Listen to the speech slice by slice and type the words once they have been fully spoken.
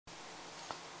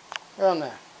Well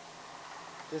now,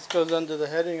 this goes under the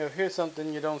heading of here's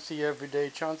something you don't see every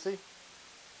day, Chauncey.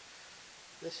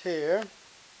 This here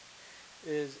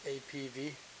is a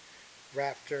Peavey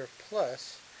Raptor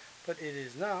Plus, but it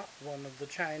is not one of the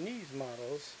Chinese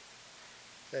models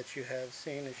that you have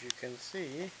seen, as you can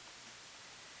see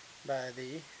by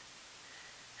the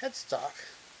headstock,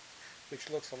 which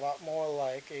looks a lot more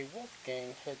like a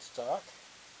Wolfgang headstock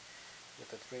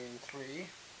with a 3 and 3.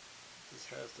 This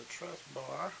has the truss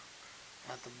bar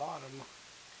at the bottom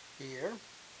here,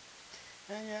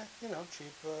 and yeah, you know,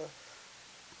 cheap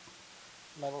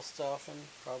metal stuff and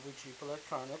probably cheap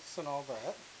electronics and all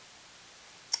that.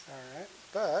 Alright,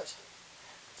 but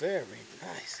very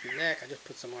nice neck. I just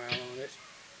put some oil on it.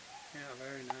 Yeah,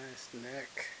 very nice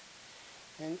neck.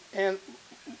 And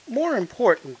more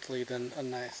importantly than a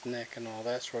nice neck and all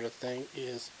that sort of thing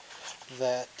is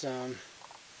that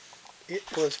it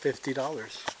was $50.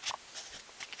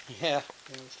 Yeah,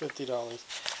 it was $50.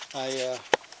 I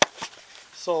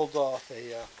sold off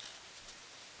a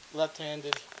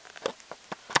left-handed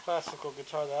classical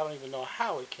guitar that I don't even know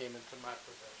how it came into my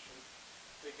possession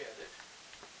to get it.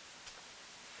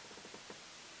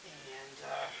 And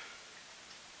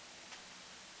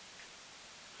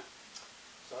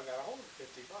so I got a hold of it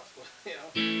for $50. Well, you know,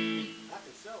 I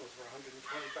can sell this for $125,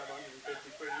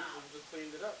 $150 pretty easily. Just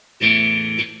cleaned it up.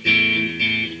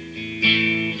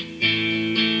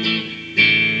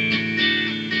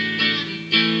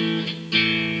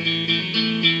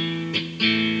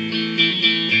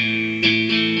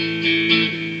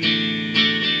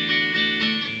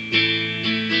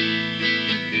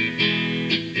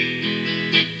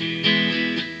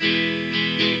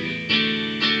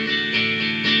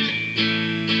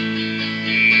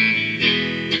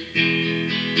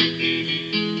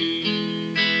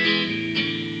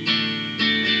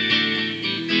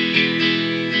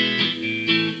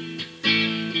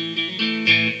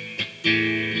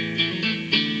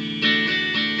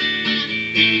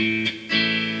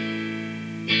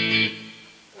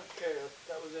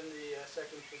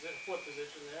 Fourth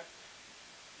position there.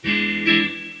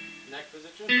 Neck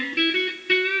position.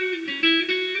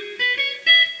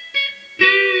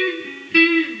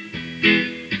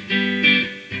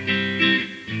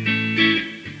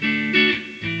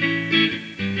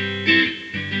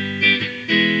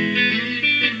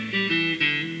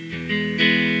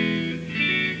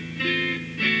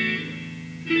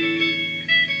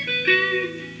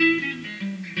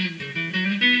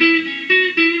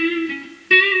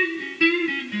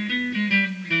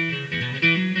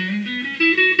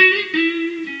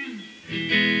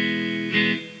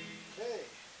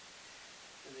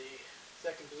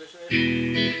 Second position there.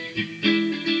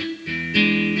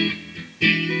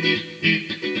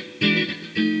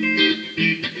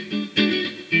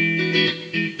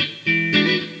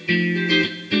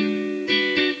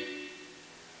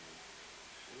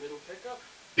 Middle pickup.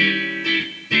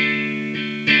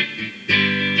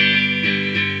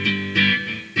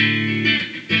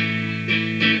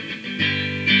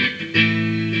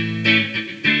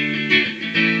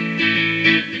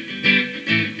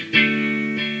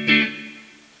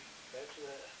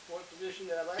 Position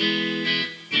that I like.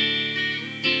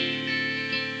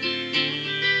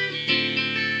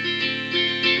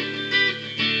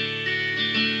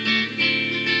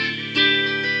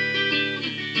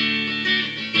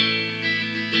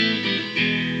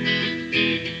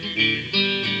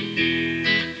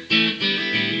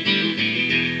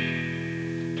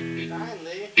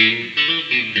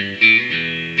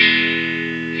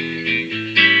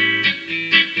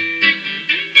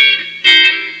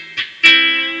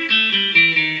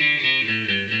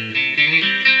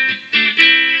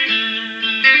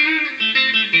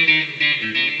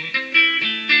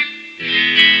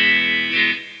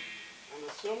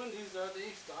 These are the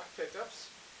stock pickups.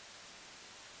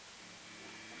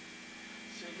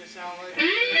 See what they sound like.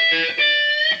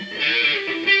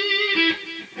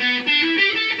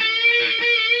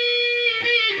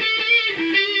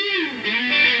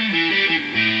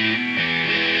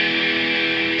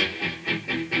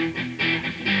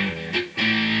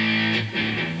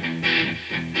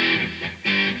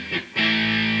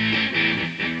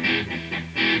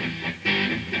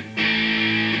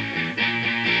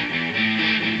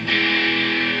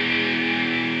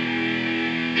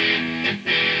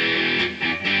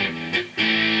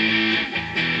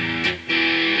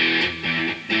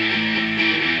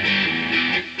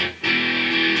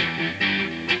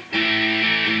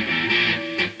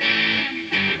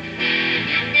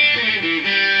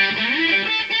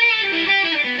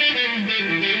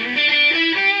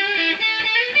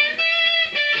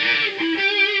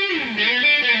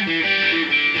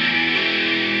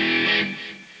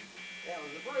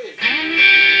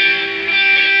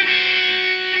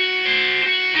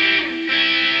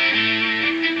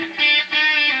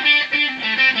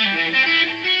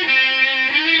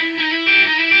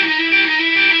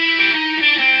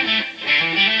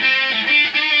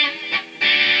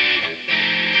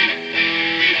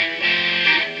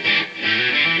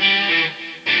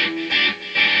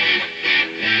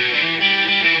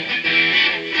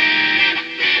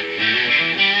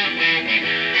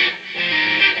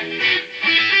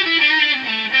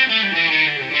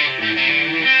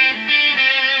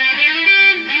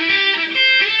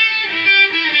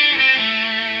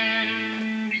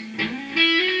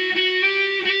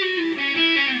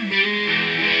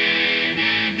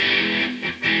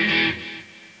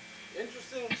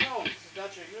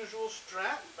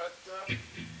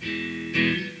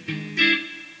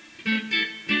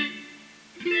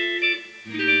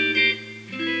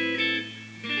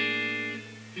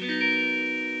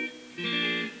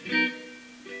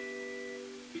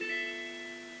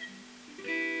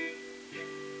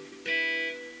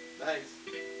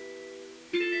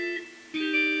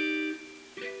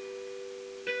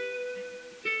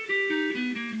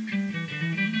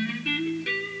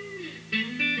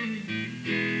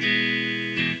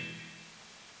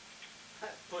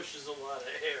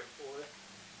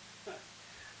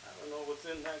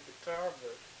 in that guitar,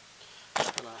 but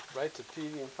I'm gonna write to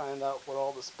Peavey and find out what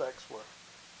all the specs were.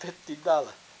 $50.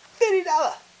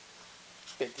 $50.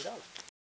 $50.